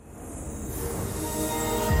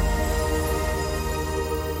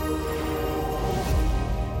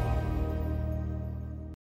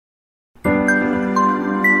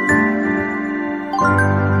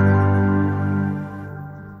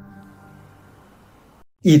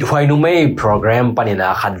it hoai numei program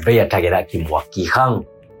panina khatve thagera kimwa ki khang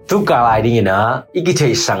tu kalai ding ina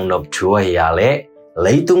ikithei sangnop thua ya le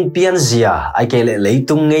leitung pian zia aikele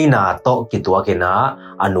leitung ngei na to ki tua ke na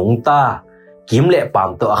anung ta kim le pam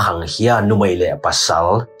to khang hia numei le pasal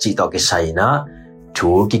chi to ke sai na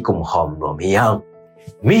thu ki kum khom nom hi hang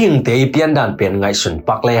mi hing te pian dan pen ngai sun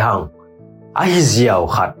pak le hang a hi ziaw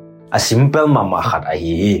khat a simple mama khat a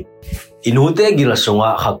hi inute gila sunga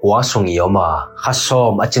khakwa sungioma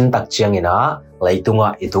khasom achin tak chiang ina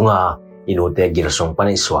leitunga itunga inute gila sung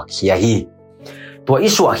pani swak hia hi to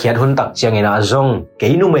iswa hiat hun tak chiang ina zong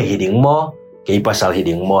keinu me hiding mo ke pasal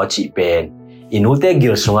hiding mo chi pen inute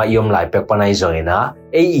gil sunga yom lai pek panai zong ina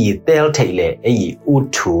ei tel theile ei u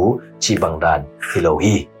thu chi bangdan hilo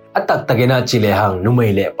hi atak takena chile hang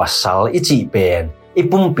numei le pasal ichi pen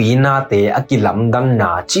ipum pi na te akilam dan na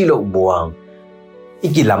chi lo buang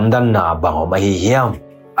ikilam dan na bango mahi hiam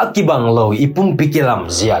akibang lo ipum pi kilam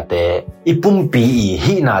zia te ipum pi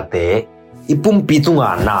hi na te ipum pi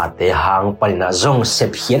tunga na te hang palina zong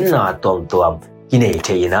sep hian na tom tom kinei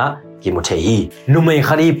theina kimu thei numei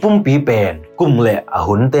khari pum pi pen kumle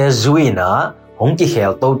ahun te zuina hong ki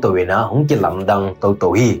khel to toina hong ki lamdang to to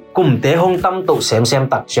hi kum te hong tam to sem sem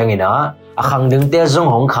tak changina akhang ding te zong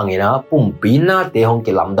hong khangina pum pi na te hong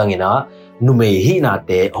ki lamdang ina numei hi na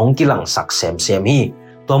te hong ki lang sak sem sem hi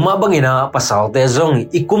toma bangina pasal te zong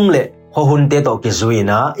ikumle ho hun te to ki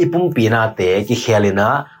zuina ipum pi na te ki khelina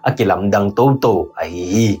akilamdang to to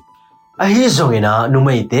ahi zongina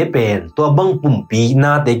numei te pen to bang pum pi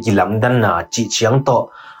na te kilamdan na chi chiang to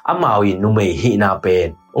amawi numei hi na pen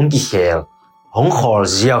ong ki khel hong khol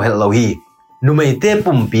ziaw hello hi numei te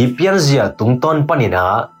pum pi pian zia tungton panina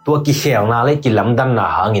to ki khel na le kilamdan na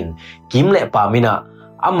hangin kimle pamina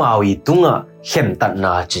amawi tunga khem tat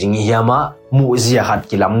na ching hiama mu zia khat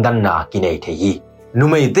kilamdan na kinei thei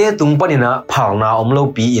numei te tungpanina phalna omlo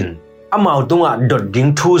pi in amau tunga dot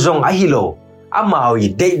ding thu zong a hilo amawi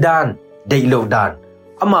deidan deilo dan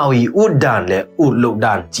amawi udan le ulo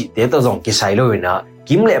dan chi te to zong ki sai loina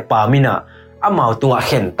kimle pamina amau tunga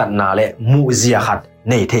khen tat na le mu zia khat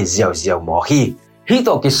nei the ziaw ziaw mo hi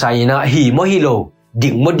to ki sai na hi mo hilo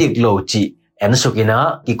ding mo dik lo chi en sukina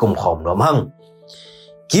ki kum khom nom hang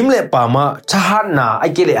kimle pama chahan na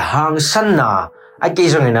akile hang san na ake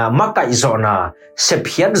zongina makai zona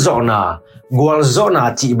sephiat zona gol zona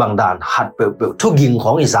chi bangdan hat pe pe thuging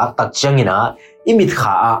khong izak tak changina imit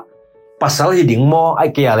kha pasal hiding mo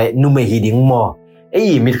ake ale nume hiding mo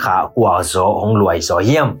ei mit kha kwa zo hong luai zo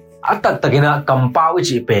hiam atak takina kampau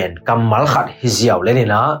chi pen kamal khat hiziaw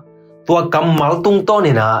lenina tua kamal tung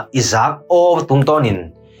tonina izak o tung tonin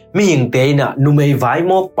mi hing teina nume vai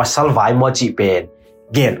mo pasal vai mo chi pen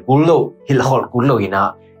gen kullo hil hol kullo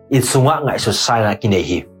ina itsunga ngai su sai na kinei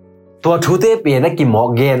hi to thute pe na ki mo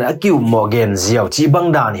gen akiu mo gen ziaw chi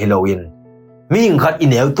bangdan hiloin ming khat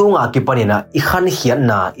ineu tunga ki panina i khan hian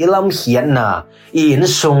na ilam hian na in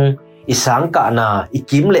sung isang ka na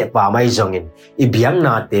ikim le pa mai zongin i biang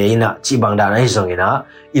na te ina chi bangdan ai zongina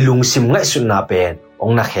ilung sim ngai su na pen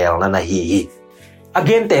ong na khel na hi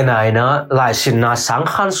again te na ina lai sin na sang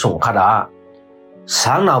khan sung khada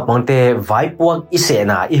sang na pangte vai puak ise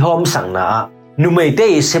na i hom sang na numei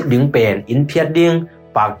te sep ding pen in phiat ding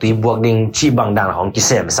pak tui buak ding chi bangdan hong ki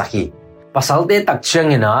sem sakhi pasal te tak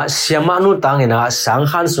changina siama nu tangina sang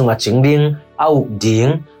khan sunga chingding au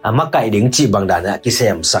ding amakai ding chi bangdan ki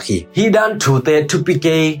sem sakhi hi dan thu te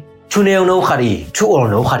thupike thuneu no khari thu ol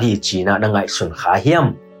no khari china dangai sun kha hiam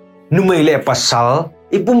numei le pasal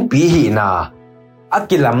ipum pi hi na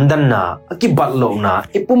akilam dan na akibat lo na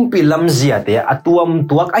ipum pi lam zia te atuam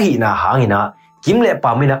tuak a hi na hangina kimle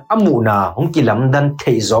pamina amuna hong kilam dan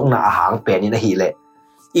thei zong na ahang penina hi le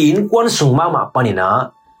in kwan sungma ma panina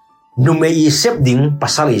numei sep ding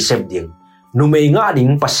pasal sep ding numei nga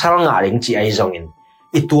ding pasal nga ding chi ai zongin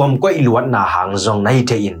ituam ko iluat na hang zong nai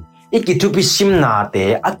thein ikitupi sim na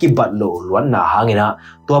te akibat lo luan na hangina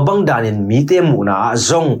to bang danin mi te mu na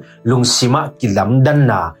zong lungsima kilam dan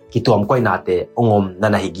na kituam ko na te ongom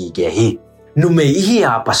na higi ke hi numei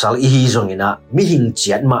hiya pasal hi zongina mi hing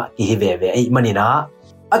chiat ma ki ve ve ai manina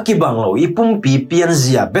akibang lo ipum pi pian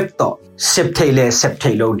zia bekto sep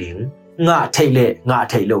thailo ding nga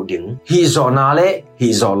thailo ding hi zona le hi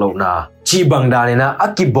zolo na chi bangdanina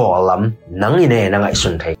akibolam nangine nangai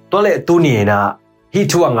sun thai tole tuni na hi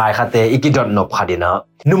thua ngai khate ikidot no phadina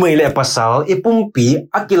numei le pasal ipum pi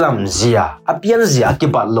akilam zia apian zia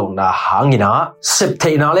akibat lo na hangina sep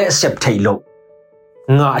thailo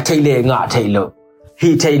nga thailo hi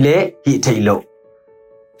thailo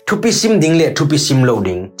thupi sim ding le thupi sim lo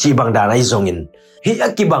ding chi bangda nai zongin hi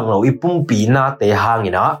akibang lo ipum pi na te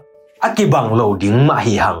hangina akibang lo ding ma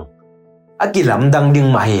hi hang akilam dang ding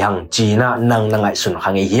ma hi hang china nang nangai sun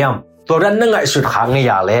khangi hiam toran nangai sut khangi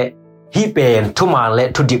ya le hi pen thuman le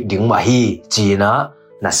thudik ding ma hi china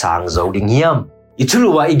na sang zo ding hiam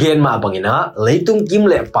ichuluwa igen ma bangina leitung kim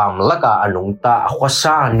le pam laka anungta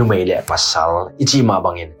khwasa numei le pasal ichi ma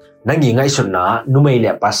bangin nangi ngai sun na numei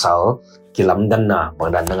le pasal kilam dan na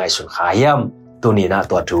bangdan nangai sun khayam tuni na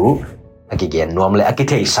to thu akigen nuam le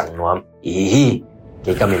akithei sang nuam hi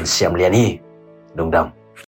ke kamin siam lian hi dungdam